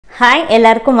Hi,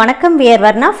 எல்லாருக்கும் வணக்கம். We are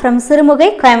Varnaa from Sirumugai,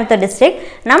 Coimbatore district.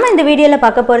 நம்ம இந்த வீடியோல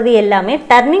பார்க்க போறது எல்லாமே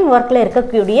டர்னிங் வர்க்ல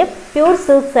இருக்கக்கூடிய pure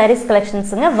silk sarees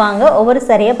collectionsங்க. வாங்க ஒவ்வொரு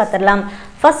சாரியை பார்த்தறலாம்.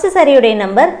 First சாரியோட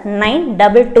நம்பர்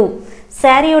 922.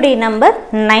 சாரியோட நம்பர்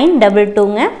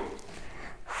 922ங்க.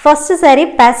 First சாரி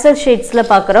pastel shadesல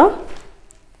பார்க்கறோம்.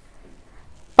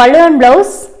 Pallu and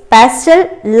blouse pastel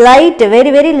light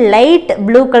very light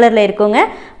blue colorல இருக்குங்க.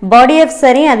 Body of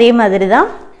saree அதே மாதிரி தான்.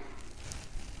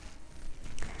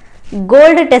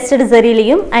 Gold tested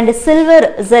zarilayum and silver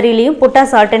zarilayum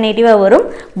puttas alternative varum.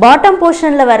 Bottom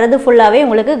portion la varadhu fullave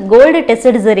ungalku gold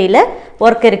tested zarila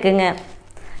work irukkuங்க.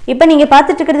 இப்போ நீங்க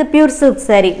பார்த்துட்டு இருக்கிறது pure silk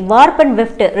saree. Warp and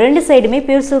weft ரெண்டு சைடுமே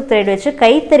pure silk thread வச்சு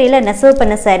கைத்தறியில நெசவு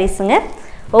பண்ண sareesங்க.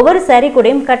 ஒவ்வொரு saree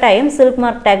கூடயும் கட்டாயம் silk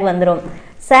mark tag வந்துரும்.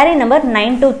 Saree number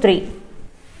 923.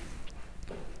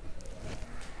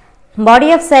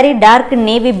 Body of saree dark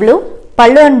navy blue,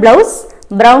 pallu and blouse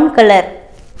brown color.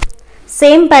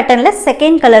 Same pattern la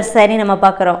second color saree நம்ம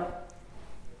பார்க்கறோம்.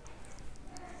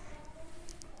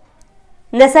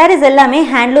 இந்த sarees எல்லாமே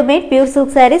handloom made pure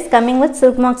silk sarees coming with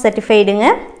silk mark certifiedங்க.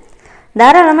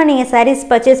 தாராளமா நீங்க sarees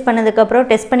purchase பண்ணதுக்கு அப்புறம்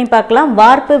test பண்ணி பார்க்கலாம்.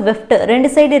 warp weft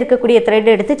ரெண்டு சைடு இருக்கக்கூடிய thread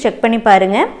எடுத்து செக் பண்ணி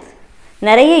பாருங்க.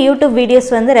 நிறைய YouTube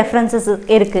வீடியோஸ் வந்து ரெஃபரன்சஸ்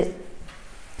இருக்கு.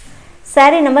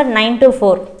 saree number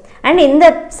 924. And இந்த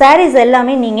sarees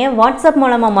எல்லாமே நீங்க WhatsApp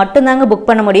மூலமா மட்டும் தாங்க புக்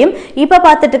பண்ண முடியும். இப்போ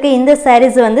பார்த்துட்டு இருக்க இந்த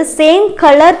sarees வந்து சேம்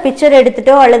கலர் பிக்சர்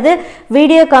எடுத்துட்டோ அல்லது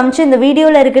வீடியோ காமிச்சு இந்த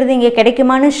வீடியோல இருக்குது இங்க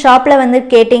கிடைக்குமான்னு ஷாப்ல வந்து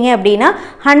கேட்டிங்க அப்படினா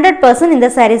 100% இந்த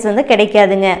sarees வந்து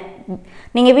கிடைக்காதுங்க.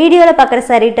 நீங்க வீடியோல பார்க்குற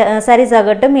sarees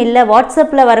ஆகட்டும் இல்ல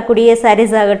WhatsAppல வரக்கூடிய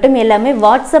sarees ஆகட்டும் எல்லாமே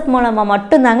WhatsApp மூலமா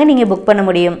மட்டும் தாங்க நீங்க புக் பண்ண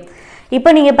முடியும்.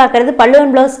 இப்போ நீங்க பார்க்கிறது பல்லு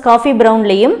and blouse coffee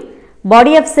பிரவுன்லயும்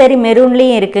body of saree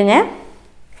மெரூன்லயும் இருக்குங்க.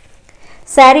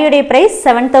 Saree உடைய price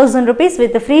 7000 rupees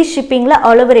with free shipping la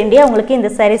all over India உங்களுக்கு இந்த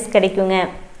sarees கிடைக்குங்க.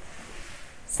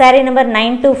 Saree number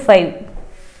 925.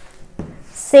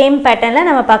 Same pattern la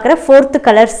நம்ம பார்க்குற fourth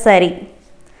color saree.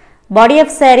 Body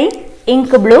of saree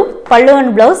ink blue, pallu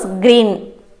and blouse green.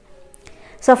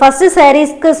 So first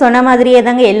sarees க்கு சொன்ன மாதிரியே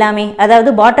தாங்க எல்லாமே.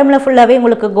 அதாவது பாட்டம்ல ஃபுல்லாவே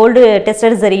உங்களுக்கு gold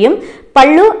tested சரியும்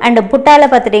பல்லு and புட்டால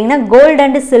பார்த்துட்டீங்கன்னா gold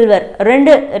and silver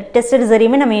ரெண்டு tested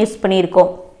சரியுமே நம்ம யூஸ்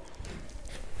பண்ணியிருக்கோம்.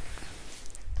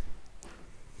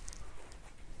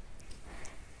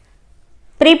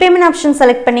 Prepayment option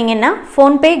select பண்ணீங்கன்னா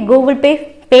phone pay, google pay,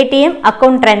 paytm,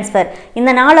 account transfer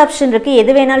இந்த நாலு ஆப்ஷன் இருக்கு.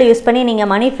 எது வேணாலும் யூஸ் பண்ணி நீங்க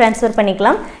மணி ட்ரான்ஸ்ஃபர்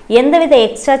பண்ணிக்கலாம். எந்தவித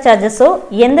எக்ஸ்ட்ரா சார்ஜஸோ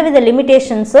எந்தவித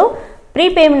லிமிட்டேஷன்ஸோ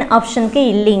prepayment ஆப்ஷனுக்கு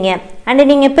இல்லைங்க. அண்ட்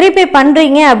நீங்க ப்ரீபே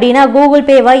பண்றீங்க அப்படினா கூகுள்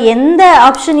பேவா எந்த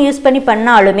ஆப்ஷன் யூஸ் பண்ணி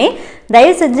பண்ணாலுமே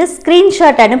தயவு செஞ்சு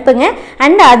ஸ்கிரீன்ஷாட் அனுப்புங்க.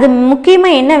 அண்ட் அது முக்கியமா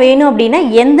என்ன வேணும் அப்படினா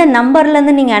எந்த நம்பர்ல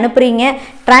இருந்து நீங்க அனுப்புறீங்க,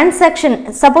 டிரான்சாக்ஷன்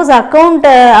சப்போஸ்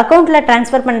அக்கவுண்ட்ல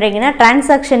ட்ரான்ஸ்ஃபர் பண்றீங்கன்னா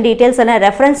டிரான்சாக்ஷன் டீடைல்ஸ் எல்லாம்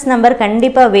ரெஃபரன்ஸ் நம்பர்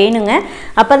கண்டிப்பா வேணுங்க.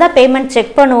 அப்பதான் பேமெண்ட்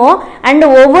செக் பண்ணுவோம். அண்ட்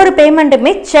ஒவ்வொரு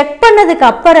பேமெண்ட்டுமே செக் பண்ணதுக்கு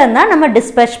அப்புறம் தான் நம்ம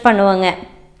டிஸ்பேட்ச் பண்ணுவோங்க.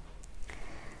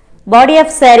 Body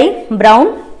of saree brown,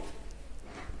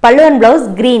 pallu and blouse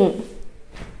green.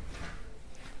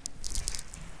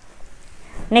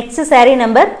 Next saree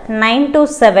number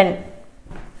 927.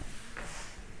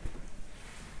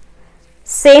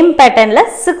 Same pattern la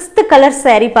sixth color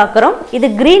saree பார்க்கறோம். இது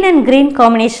green and green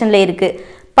combinationல இருக்கு.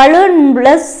 pallu and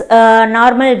blouse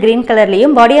normal green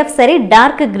colorலயும் body of saree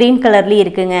dark green colorலயும்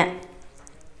இருக்குங்க.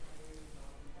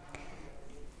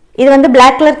 இது வந்து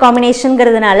black color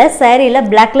combinationங்கிறதுனால sareeல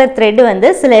black color thread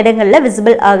வந்து சில இடங்கள்ல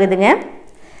visible ஆகுதுங்க.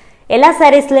 எல்லா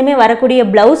sareesலயுமே வரக்கூடிய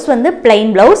blouse வந்து plain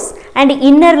blouse and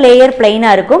inner layer plain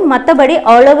இருக்கும். மத்தபடி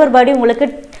all over body உங்களுக்கு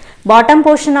bottom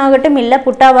portion ஆகட்டும் இல்ல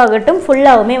புட்டாவாகட்டும்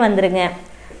ஃபுல்லாவுமே வந்துருங்க.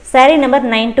 saree number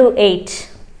 928.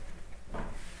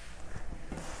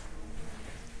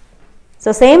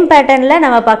 so same patternல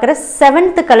நம்ம பார்க்குற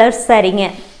 7th color sareeங்க.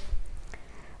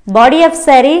 body of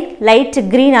saree light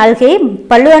green algae,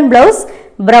 pallu and blouse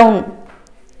brown.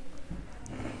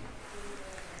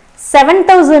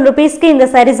 7000 rupeesக்கு இந்த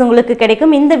sarees உங்களுக்கு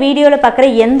கிடைக்கும். இந்த வீடியோல பார்க்குற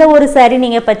எந்த ஒரு saree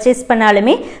நீங்க பர்ச்சேஸ்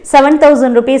பண்ணாலுமே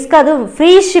 7000 rupeesக்கு அது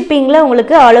ஃப்ரீ ஷிப்பிங்ல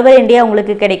உங்களுக்கு ஆல் ஓவர் இந்தியா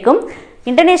உங்களுக்கு கிடைக்கும்.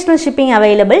 International shipping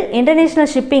available.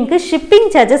 International ஷிப்பிங்க்கு shipping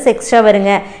charges extra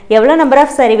வருங்க. எவ்வளவு நம்பர்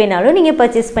ஆஃப் saree வேணாலும் நீங்க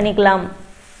பர்ச்சேஸ் பண்ணிக்கலாம்.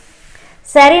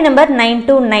 saree number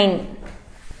 929.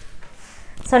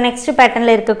 so next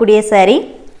patternல இருக்கக்கூடிய saree.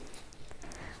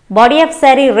 body of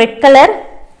saree red color,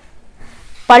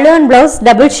 pallu and blouse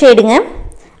double shadeங்க.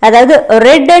 அதாவது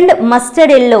ரெட் அண்ட்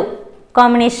மஸ்டர்ட் எல்லோ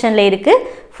காம்பினேஷன்ல இருக்கு.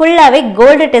 ஃபுல்லாவே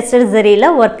கோல்டு டெஸ்டட் ஜரியில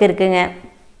வர்க் இருக்குங்க.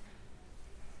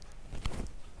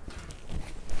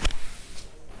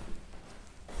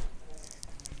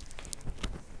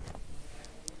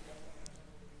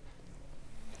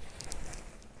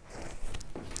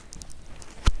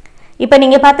 இப்போ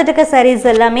நீங்க பார்த்துட்டு இருக்க sarees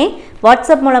எல்லாமே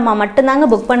வாட்ஸ்அப் மூலமாக மட்டும்தாங்க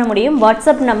புக் பண்ண முடியும்.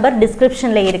 வாட்ஸ்அப் நம்பர்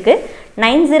டிஸ்கிரிப்ஷனில் இருக்குது.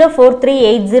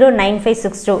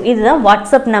 9043809562 இதுதான்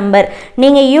வாட்ஸ்அப் நம்பர்.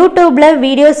 நீங்கள் யூடியூப்பில்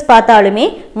வீடியோஸ் பார்த்தாலுமே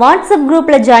வாட்ஸ்அப்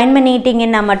குரூப்பில் ஜாயின்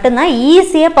பண்ணிட்டீங்கன்னா மட்டும்தான்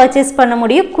ஈஸியாக பர்ச்சேஸ் பண்ண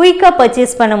முடியும், குயிக்காக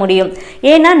பர்ச்சேஸ் பண்ண முடியும்.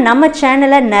 ஏன்னா நம்ம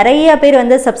சேனலை நிறைய பேர்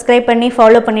வந்து சப்ஸ்கிரைப் பண்ணி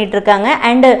ஃபாலோ பண்ணிட்டு இருக்காங்க.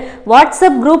 அண்டு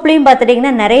வாட்ஸ்அப் குரூப்லேயும்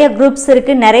பார்த்துட்டிங்கன்னா நிறைய குரூப்ஸ்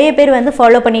இருக்குது, நிறைய பேர் வந்து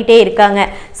ஃபாலோ பண்ணிகிட்டே இருக்காங்க.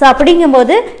 ஸோ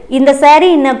அப்படிங்கும்போது இந்த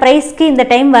saree இந்த ப்ரைஸ்க்கு இந்த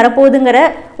டைம் வரப்போகுதுங்கிற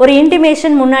ஒரு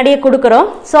இன்டிமேஷன் முன்னாடியே கொடுக்குறோம்.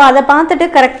 ஸோ அதை பார்த்துட்டு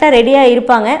கரெக்டாக ரெடியாக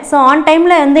இருப்பாங்க. ஸோ ஆன்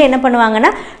டைமில் வந்து என்ன பண்ணுவாங்கன்னா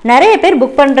நிறைய பேர்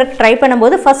புக் பண்ணுறதுக்கு ட்ரை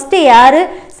பண்ணும்போது ஃபஸ்ட்டு யார்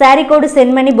saree கோடு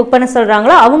சென்ட் பண்ணி புக் பண்ண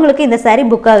சொல்கிறாங்களோ அவங்களுக்கு இந்த saree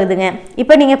புக் ஆகுதுங்க.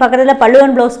 இப்போ நீங்கள் பக்கத்தில் பல்லு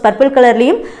அண்ட் ப்ளவுஸ் பர்பிள்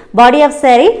கலர்லேயும் body of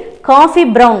saree coffee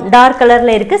brown dark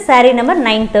கலரில் இருக்குது. saree number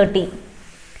 930.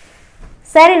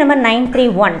 saree number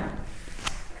 931.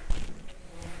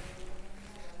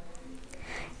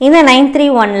 இந்த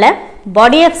 931ல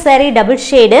body of saree double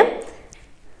shade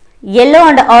yellow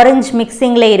and orange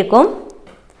மிக்சிங்கில் இருக்கும்.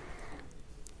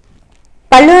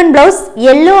 பல்லு and blouse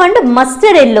yellow and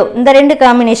mustard yellow இந்த ரெண்டு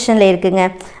காம்பினேஷனில் இருக்குங்க.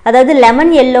 அதாவது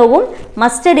லெமன் yellowவும்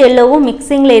மஸ்டர்ட் yellowவும்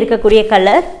மிக்சிங்கில் இருக்கக்கூடிய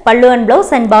கலர் பல்லு and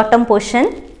blouse and bottom portion.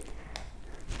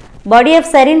 Body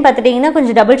of சாரின்னு பார்த்துட்டிங்கன்னா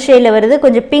கொஞ்சம் டபுள் ஷேடில் வருது,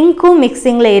 கொஞ்சம் பிங்க்கும்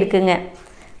மிக்சிங்கில் இருக்குங்க,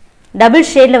 டபுள்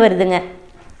ஷேடில் வருதுங்க.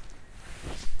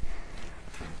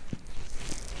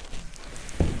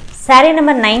 saree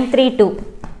number 932.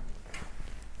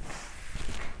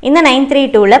 இந்த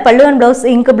 932ல பல்லு and blouse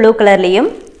ink blue கலர்லையும்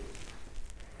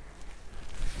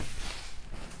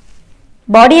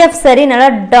body of saree நல்லா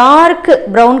டார்க்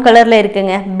ப்ரௌன் கலரில்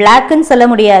இருக்குங்க. பிளாக்குன்னு சொல்ல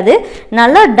முடியாது,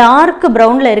 நல்லா டார்க்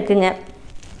ப்ரௌனில் இருக்குங்க.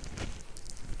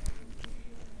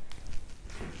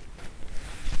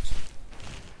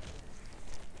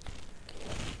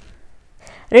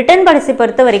 ரிட்டர்ன் பாலிசி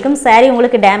பொறுத்த வரைக்கும் saree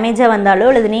உங்களுக்கு டேமேஜாக வந்தாலோ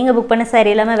அல்லது நீங்கள் புக் பண்ண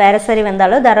saree இல்லாமல் வேறு saree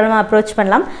வந்தாலோ தாராளமாக அப்ரோச்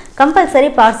பண்ணலாம். கம்பல்சரி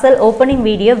பார்சல் ஓப்பனிங்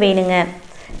வீடியோ வேணுங்க.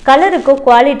 கலருக்கோ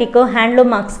குவாலிட்டிக்கோ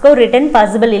ஹேண்ட்லூம் மார்க்ஸ்க்கோ ரிட்டர்ன்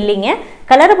பாசிபிள் இல்லைங்க.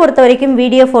 கலரை பொறுத்த வரைக்கும்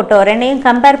வீடியோ ஃபோட்டோ ரெண்டையும்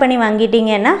கம்பேர் பண்ணி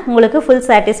வாங்கிட்டீங்கன்னா உங்களுக்கு ஃபுல்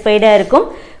சாட்டிஸ்ஃபைடாக இருக்கும்.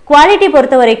 குவாலிட்டி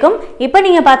பொறுத்த வரைக்கும் இப்போ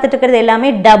நீங்கள் பார்த்துட்டு இருக்கிறது எல்லாமே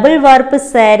டபுள் வார்ப்பு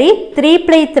saree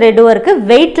 3 thread work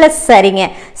weightless சாரீங்க.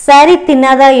 saree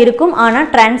தின்னாதான் இருக்கும், ஆனால்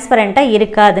டிரான்ஸ்பரண்ட்டாக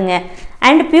இருக்காதுங்க.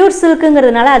 அண்ட் பியூர்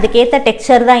சில்க்குங்கிறதுனால அதுக்கேற்ற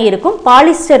டெக்ஸ்சர் தான் இருக்கும்,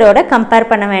 பாலிஸ்டரோட கம்பேர்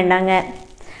பண்ண வேண்டாங்க.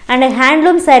 அண்ட்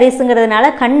ஹேண்ட்லூம் சாரீஸுங்கிறதுனால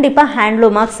கண்டிப்பாக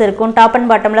ஹேண்ட்லூம் மார்க்ஸ் இருக்கும். டாப் அண்ட்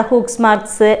பாட்டமில் ஹூக்ஸ்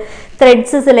மார்க்ஸு,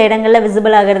 த்ரெட்ஸு சில இடங்களில்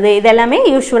விசிபிள் ஆகிறது, இதெல்லாமே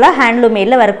யூஸ்வலாக ஹேண்ட்லூம்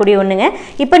மேடில் வரக்கூடிய ஒன்றுங்க.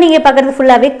 இப்போ நீங்கள் பார்க்குறது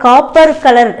ஃபுல்லாகவே காப்பர்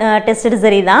கலர் டெஸ்டட்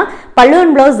saree தான். பல்லு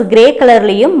அண்ட் ப்ளவுஸ் கிரே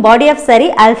கலர்லேயும் பாடி ஆஃப்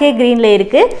saree அல்கே க்ரீனில்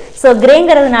இருக்குது. So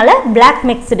கிரேங்கிறதுனால black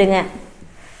மிக்ஸ்டுங்க.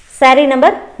 saree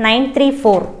number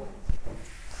 934.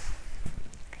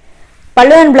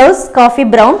 பல்லு and blouse coffee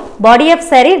brown, body of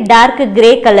saree dark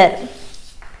grey colour.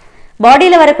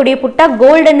 பாடியில் வரக்கூடிய புட்டா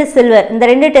கோல்டு அண்ட் சில்வர் இந்த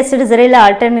ரெண்டு டெஸ்டட் சரியில்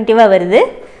ஆல்டர்னேட்டிவாக வருது.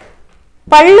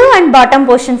 பல்லு அண்ட் பாட்டம்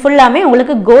போர்ஷன் ஃபுல்லாமே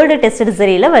உங்களுக்கு கோல்டு டெஸ்டட்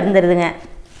சரியில் வந்துடுதுங்க.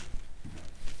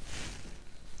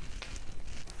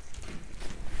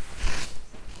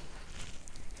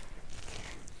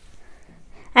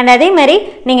 அண்ட் அதே மாதிரி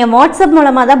நீங்கள் வாட்ஸ்அப்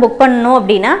மூலமாக தான் புக் பண்ணணும்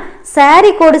அப்படின்னா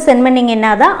saree கோடு சென்ட்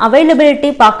பண்ணிங்கன்னா தான் அவைலபிலிட்டி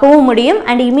பார்க்கவும் முடியும்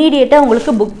அண்ட் இமீடியட்டாக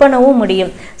உங்களுக்கு புக் பண்ணவும்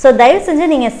முடியும். ஸோ தயவு செஞ்சு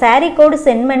நீங்கள் saree கோடு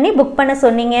சென்ட் பண்ணி புக் பண்ண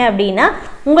சொன்னீங்க அப்படின்னா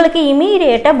உங்களுக்கு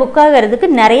இமீடியட்டாக புக் ஆகிறதுக்கு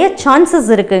நிறைய சான்சஸ்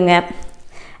இருக்குங்க.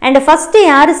 அண்ட் ஃபஸ்ட்டு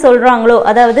யார் சொல்கிறாங்களோ,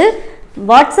 அதாவது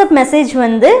வாட்ஸ்அப் மெசேஜ்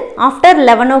வந்து ஆஃப்டர்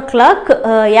 11 o'clock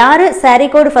யார் saree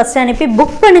கோடு ஃபஸ்ட் அனுப்பி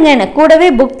புக் பண்ணுங்கன்னு கூடவே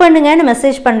புக் பண்ணுங்கன்னு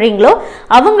மெசேஜ் பண்ணுறீங்களோ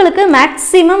அவங்களுக்கு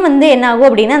மேக்ஸிமம் வந்து என்ன ஆகும்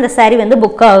அப்படின்னா அந்த saree வந்து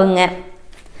புக் ஆகுங்க.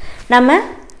 நம்ம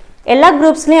எல்லா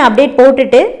குரூப்ஸ்லையும் அப்டேட்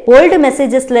போட்டுட்டு ஓல்டு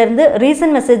மெசேஜஸ்லேருந்து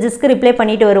ரீசன்ட் மெசேஜஸ்க்கு ரிப்ளை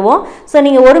பண்ணிட்டு வருவோம். ஸோ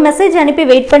நீங்கள் ஒரு மெசேஜ் அனுப்பி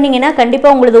வெயிட் பண்ணிங்கன்னா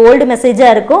கண்டிப்பாக உங்களுக்கு ஓல்டு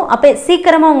மெசேஜாக இருக்கும். அப்போ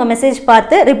சீக்கிரமாக உங்கள் மெசேஜ்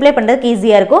பார்த்து ரிப்ளை பண்ணுறதுக்கு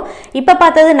ஈஸியாக இருக்கும். இப்போ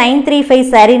பார்த்தது 935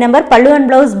 saree நம்பர், பல்லு and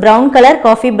blouse brown colour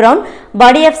coffee brown,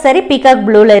 body of saree peacock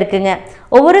ப்ளூவில் இருக்குங்க.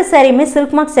 ஒவ்வொரு சாரியுமே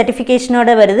சில்க் மார்க்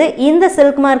சர்டிஃபிகேஷனோட வருது. இந்த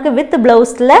சில்க் மார்க் வித்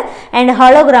ப்ளவுஸில் அண்ட்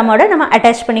ஹாலோகிராமோட நம்ம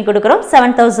அட்டாச் பண்ணி கொடுக்குறோம்.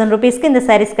 7000 rupeesக்கு இந்த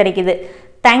சாரீஸ் கிடைக்குது.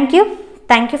 தேங்க்யூ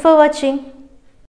ஃபார் வாட்சிங்.